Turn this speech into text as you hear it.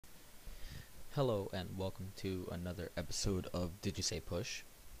Hello and welcome to another episode of Did You Say Push?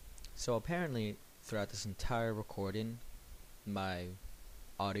 So apparently throughout this entire recording my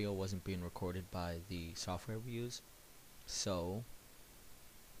audio wasn't being recorded by the software we use, so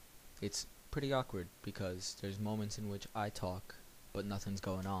it's pretty awkward because there's moments in which I talk but nothing's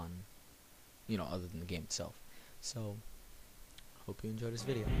going on, other than the game itself. So hope you enjoy this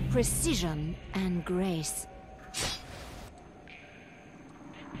video. Precision and grace.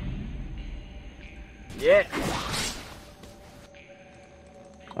 Yeah.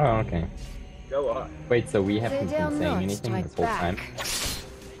 Oh, okay. Go on. Wait, so we haven't been saying anything this whole time?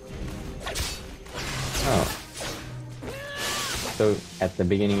 Oh. So, at the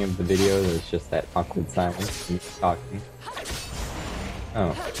beginning of the video, there's just that awkward silence, me talking.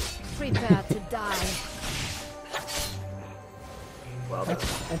 Oh. Prepare to die. Well,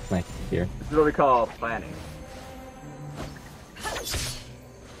 That's nice to hear. this is what we call planning.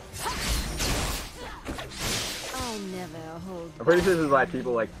 I never hold I'm pretty sure this is why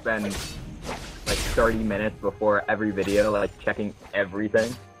people spend 30 minutes before every video checking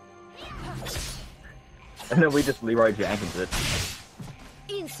everything. And then we just Leroy Jenkins it.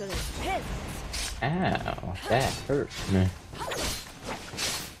 insolent peasants. Ow, that hurt.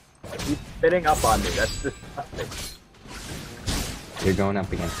 He's spitting up on me, that's disgusting. You're going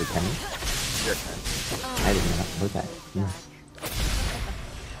up against the tenant? Your turn. I did not know that.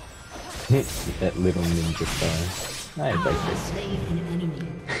 That little ninja star. I like this. Slain an enemy.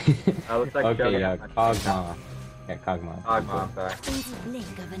 Looks like Okay, Joe Kog'Maw. Yeah, Kog'Maw. Kog'Maw, I'm sorry. In the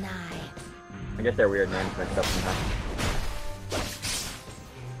blink of an eye. I guess they're weird names mixed up sometimes.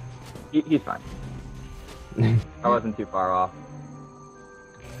 He's fine. I wasn't too far off.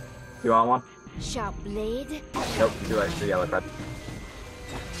 You want one? Sharp blade. Nope, too late for yellow card.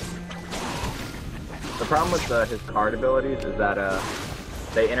 The problem with his card abilities is that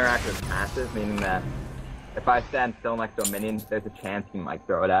they interact with passive, meaning that if I stand still next to a minion, there's a chance he might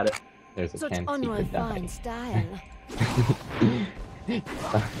throw it at it. There's a Such chance he could die. unrefined style.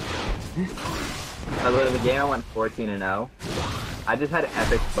 The game I went 14-0. I just had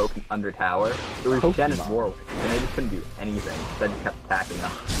epic poke under tower. It was Pokemon. Shen and Warwick, and they just couldn't do anything. So I just kept attacking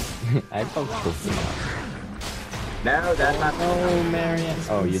them. I don't Pokemon. No, that's not. Oh, Marion.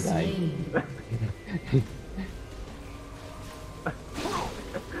 Oh, you died.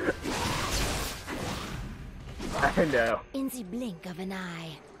 I know. In the blink of an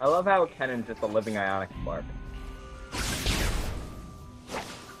eye. I love how Kennon's just a living ionic spark.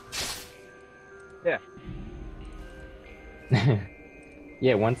 Yeah.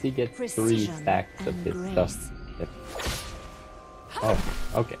 Yeah, once he gets 3 Precision stacks of and his grace. stuff. Yep. Oh,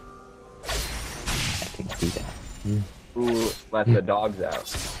 okay. I can see that. Ooh, let the dogs out.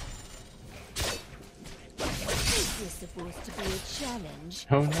 Is this supposed to be a challenge?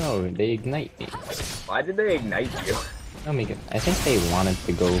 Oh no, they ignite me. Why did they ignite you? Oh my god, I think they wanted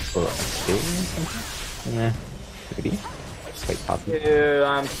to go for a kill or something? Nah, maybe. Quite possible. Ew,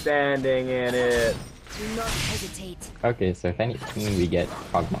 I'm standing in it. Do not hesitate. Okay, so if anything, we get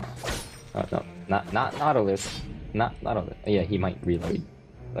Kog'Maw. Oh no, not Nautilus. Not Nautilus. Oh, yeah, he might reload.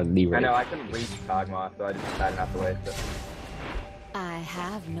 Leroy. I know, I couldn't reach Kog'Maw, so I just decided not to waste it. I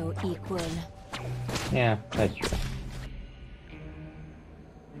have no equal. Yeah, that's true.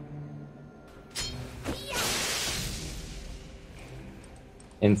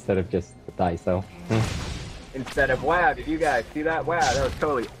 Instead of just the Daiso. Instead of, wow, did you guys see that? Wow, that was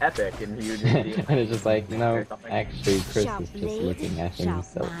totally epic, and you just And it's just like, no, or something. actually, Chris Sharp is just blade, looking at sharp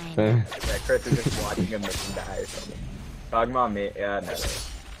himself. mind. Yeah, Chris is just watching him make him die or something. Kog'Maw, me, yeah, no.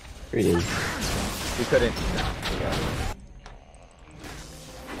 Here it is. He couldn't, no. Yeah.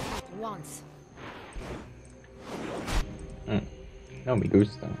 At once. No, me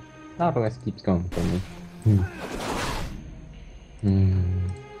gusta. Nautilus keeps going for me.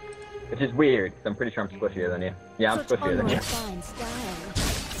 Which is weird, 'cause I'm pretty sure I'm squishier than you. Yeah, I'm Such squishier than you. unrefined style.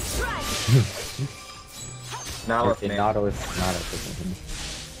 Now let's Okay, name. Nautilus, Nautilus.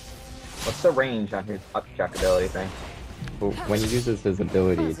 What's the range on his upchuck ability thing? Well, when he uses his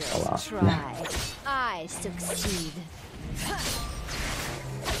ability, it's a lot. Try. I succeed.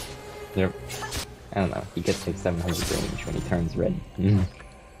 Yep. I don't know, he gets like 700 range when he turns red.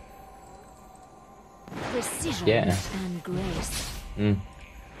 Precision Yeah. and grace.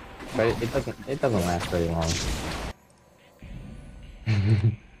 But it doesn't last very long.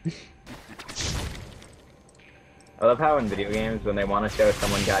 I love how in video games, when they want to show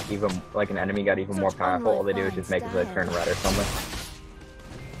someone got even, an enemy got even more powerful, all they do is just make it turn red or something.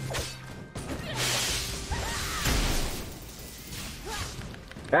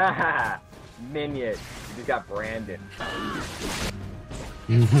 Haha! Minion! You just got Brandon.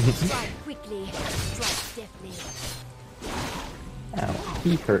 Strike quickly. swiftly, strike deftly. Ow,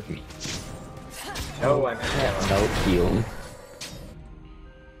 he hurt me. No, I meant No heal.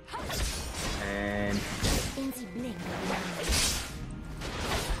 And In the blink of an eye.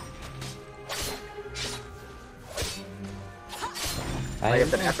 like I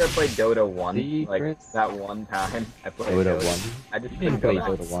said, after I played Dota 1, like Secrets. that one time I played Dota 1. I just You couldn't didn't play go back.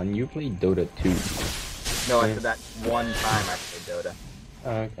 Dota 1, you played Dota 2. No, I said that one time I played Dota.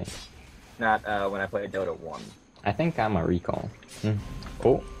 Oh, okay. Not when I played Dota 1. I think I'm a recall.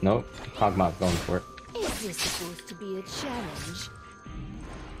 Oh, no. Kog'Maw's going for it. Is this supposed to be a challenge?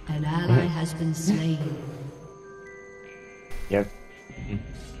 An ally has been slain. Yep.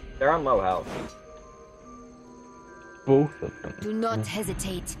 They're on low health. Both of them. Do not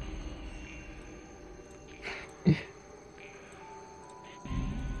hesitate.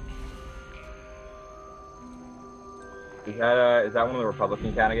 Is that one of the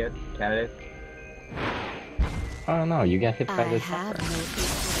Republican candidates? Oh no, you got hit by I the have chopper.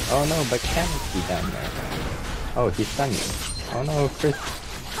 noticed. Oh no, but Kenneth down there. Oh, he stunned you. Oh no, Chris.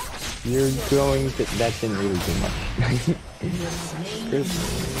 You're going to... That didn't really do much. Chris...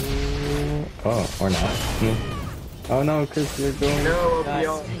 Oh, or not. Oh no, Chris, you're going No, to die.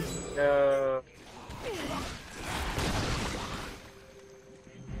 Beyond. No.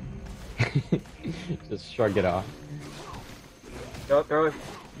 Just shrug it off. Don't throw it.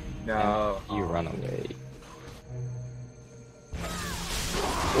 No. You run away.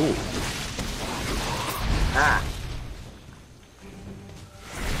 Ooh. Ah.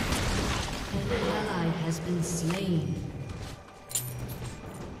 An ally has been slain.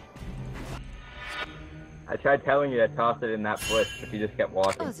 I tried telling you to toss it in that bush, but you just kept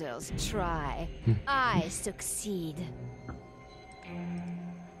walking. Others try. I succeed.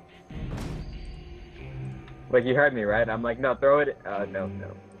 Like, you heard me, right? I'm like, no, throw it. No.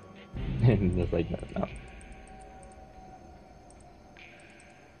 Just like, no.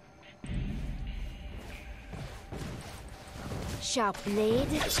 Sharp blade,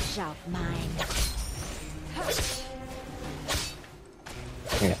 sharp mind.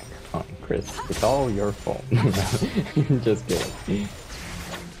 Yeah, come on, Chris. It's all your fault. Just kidding.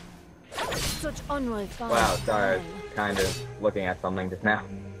 Such unrefined. Wow, sorry. I was style. kind of looking at something just now.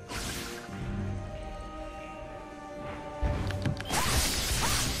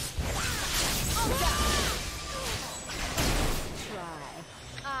 Try.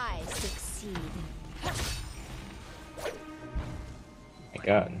 I succeed. My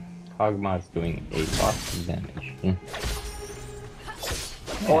god. Kog'Maw's doing a lot of damage.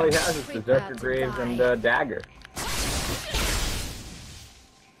 All he has is Prepare Berserker to Greaves die. and Dagger.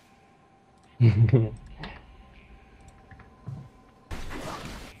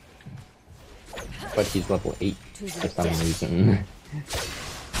 But he's level 8 To for the some death. reason.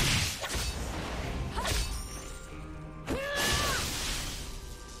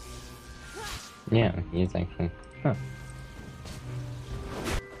 Yeah, he's actually... Huh.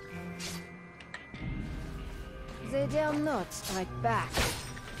 They dare not strike back.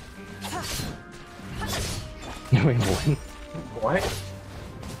 Wait, what? What?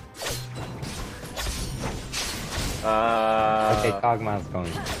 Okay, Kog'Maw's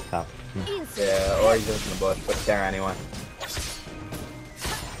going top. Insult. Yeah, or he's just in the bush, but there anyway.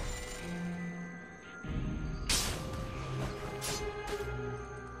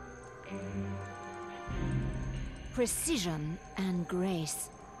 Precision and grace.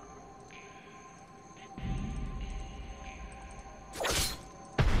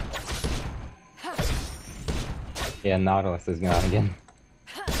 Yeah, Nautilus is gone again.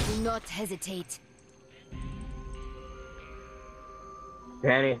 Do not hesitate.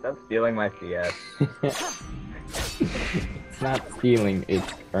 Danny, stop stealing my CS. It's not stealing,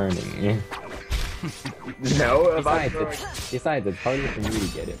 it's earning. No, if I Besides, it's harder for me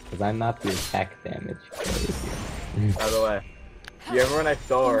to get it, because I'm not the attack damage player here. By the way, you remember when I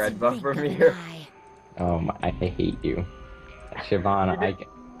stole a red buff from Blink of you? an eye. Oh my, I hate you. Shyvana,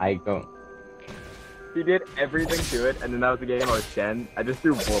 I go... He did everything to it, and then that was the game I was Shen. I just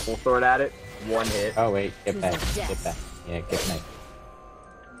threw Vorpal Sword at it, one hit. Oh wait, get To back, the get death. back. Yeah, get back.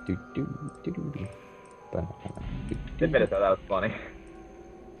 Do do do do do. Admit it though, that was funny.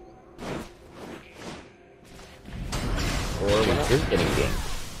 Or when you're getting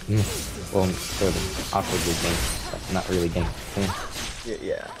ganked. Well, sort of awkwardly ganked, but not really ganked.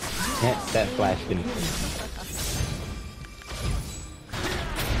 Yeah. That flash didn't.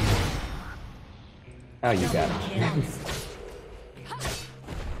 Oh, you got it.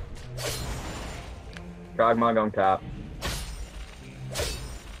 Kog'Maw going top.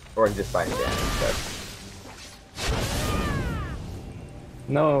 Or he's just fighting damage, but...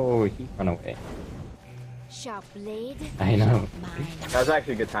 No, he run away. Sharp blade. I know. Sharp mind. That was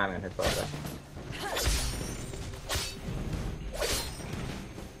actually a good timing on his part, though.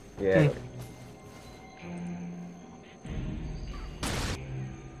 Yeah.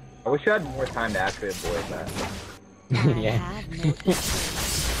 I wish I had more time to actually avoid that. Yeah. have no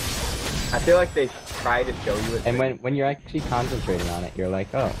I feel like they try to show you it. And when you're actually concentrating on it, you're like,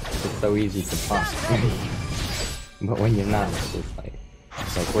 oh, it's so easy to pump. But when you're not, it's just like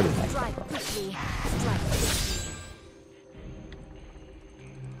where did that come Strike from? quickly. Strike quickly.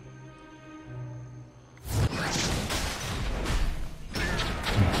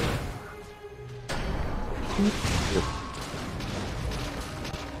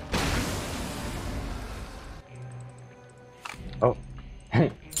 Oh,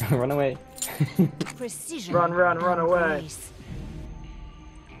 run away! Precision. Run and away. grace.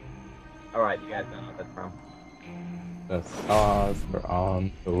 Alright, you guys know what that's from. The stars are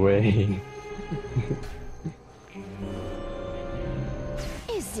on the way.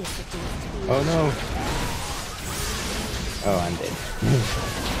 Is this supposed to be? Oh no! Oh, I'm dead.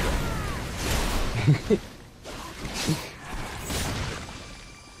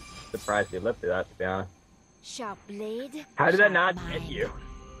 Surprised you lived through that, to be honest. Sharp blade. How did that sharp not hit mind. you?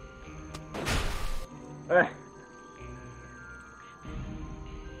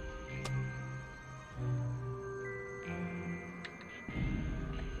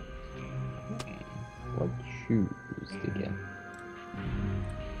 What shoes to get?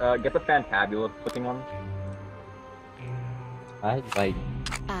 Get the fantabulous looking one. I like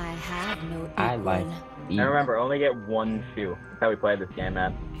these. And remember, only get one shoe. That's how we play this game,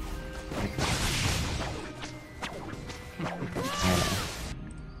 man.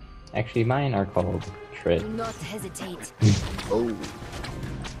 Actually, mine are called Do shreds. not hesitate. Oh.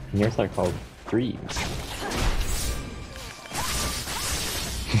 And yours are called trees.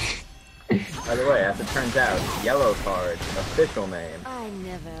 By the way, as it turns out, yellow card, official name, I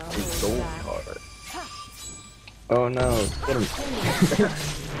never is hold gold back. card. Oh no, get him.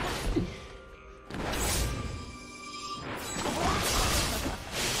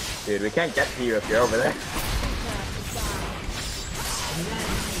 Dude, we can't get to you if you're over there.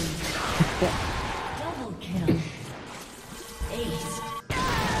 Double kill. Ace.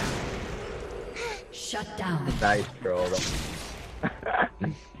 Shut down. Nice troll,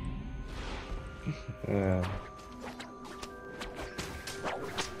 though.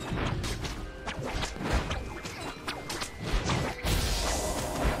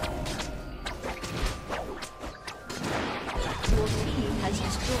 Your team has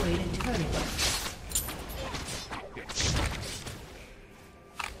destroyed a turret.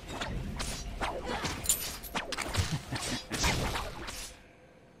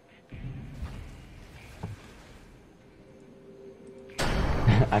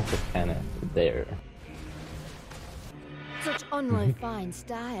 I'm just kinda there. Such unrefined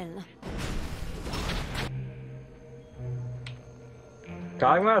style.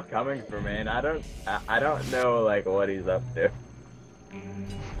 Kog'Maw's coming for me, and I don't know, like, what he's up to.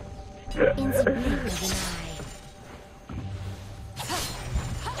 In the blink of an eye.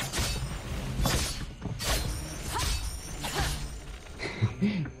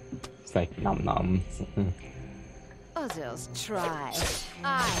 It's like nom noms. Others try.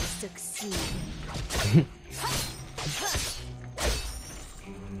 I succeed.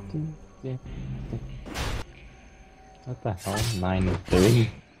 What the hell? 9 and 3.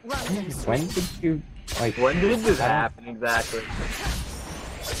 Run them When did you like? When did this I don't- happen exactly?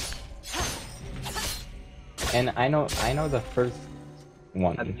 And I know the first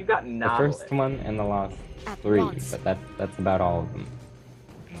one. I think you got The novel. first one and the last At 3, once. but that's about all of them.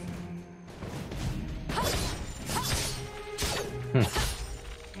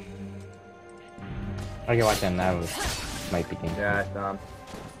 Okay, watch that. That was might be game. Yeah, I saw him.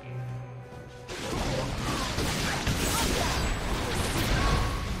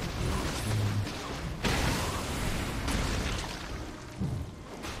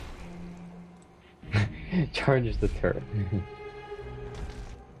 Charges the turret.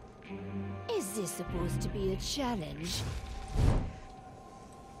 Is this supposed to be a challenge?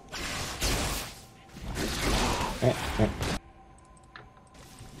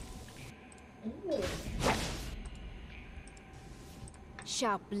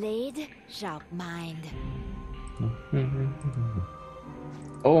 Sharp blade, sharp mind.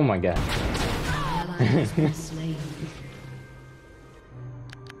 Oh my god. Ally has been slain.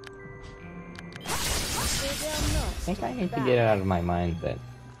 I think I need to get it out of my mind that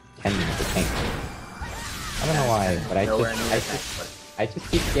Ken is a tank. I don't know why, but Nowhere near I just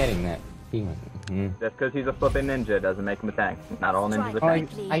keep getting that Mm. Just because he's a flipping ninja doesn't make him a tank. Not all ninjas are Well,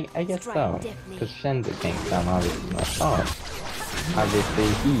 tanks. I guess so. Because Shen's a tank, so I'm obviously not. Oh, obviously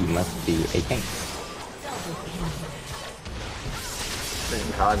he must be a tank.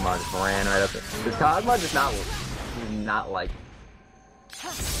 Freaking Kog'Maw just ran right up there. Does Kog'Maw just not like...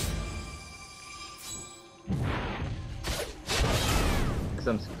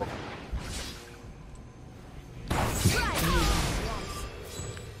 Some...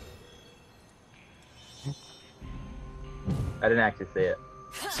 I didn't actually see it.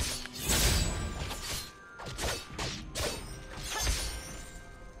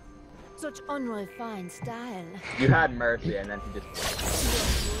 Such unrefined style. You had Mercy and then he just...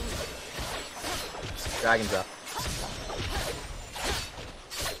 Dragon's up.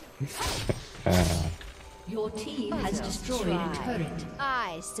 Your team has destroyed a turret.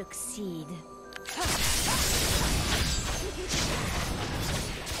 I succeed.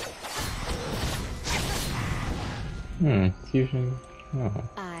 It's usually... Oh.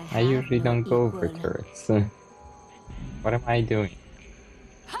 I usually don't go for turrets. What am I doing?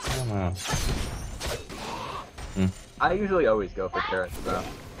 I don't know. I usually always go for turrets, though.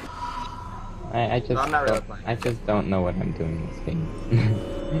 I just I'm not really don't, playing. I just don't know what I'm doing in this game.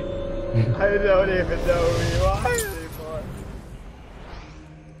 I don't even know who you are anymore.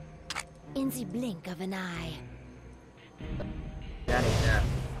 In the blink of an eye. Danny,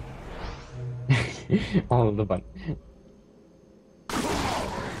 yeah. All of the fun.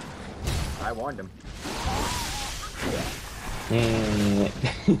 I warned him.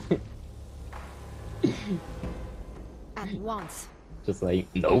 At once. Just like,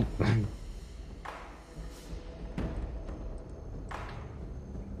 nope.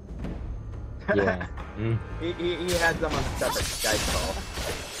 Yeah. He had someone set a Skype call.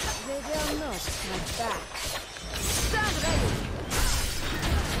 They will not stand back. Stand ready.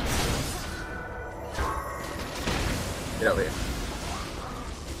 Get over here.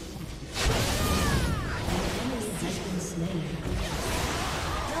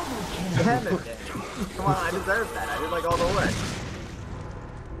 Damn it, Danny. Come on, I deserve that. I did like all the work.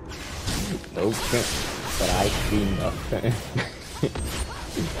 Nope. But I cleaned up.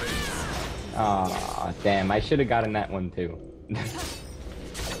 Aw, damn, I should have gotten that one too. I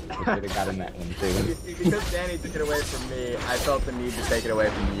should have gotten that one too. Because Danny took it away from me, I felt the need to take it away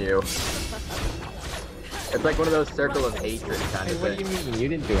from you. It's like one of those circle of hatred kind Hey, of what do you things. mean? You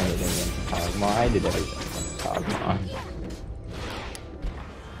didn't do anything against Kog'Maw. I did everything against Kog'Maw.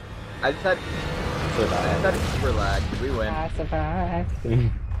 I just had super lag. Did we win?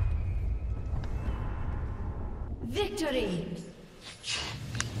 Victory!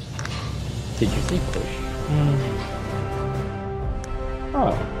 Did you see push?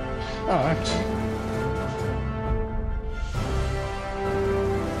 Oh. Oh, okay.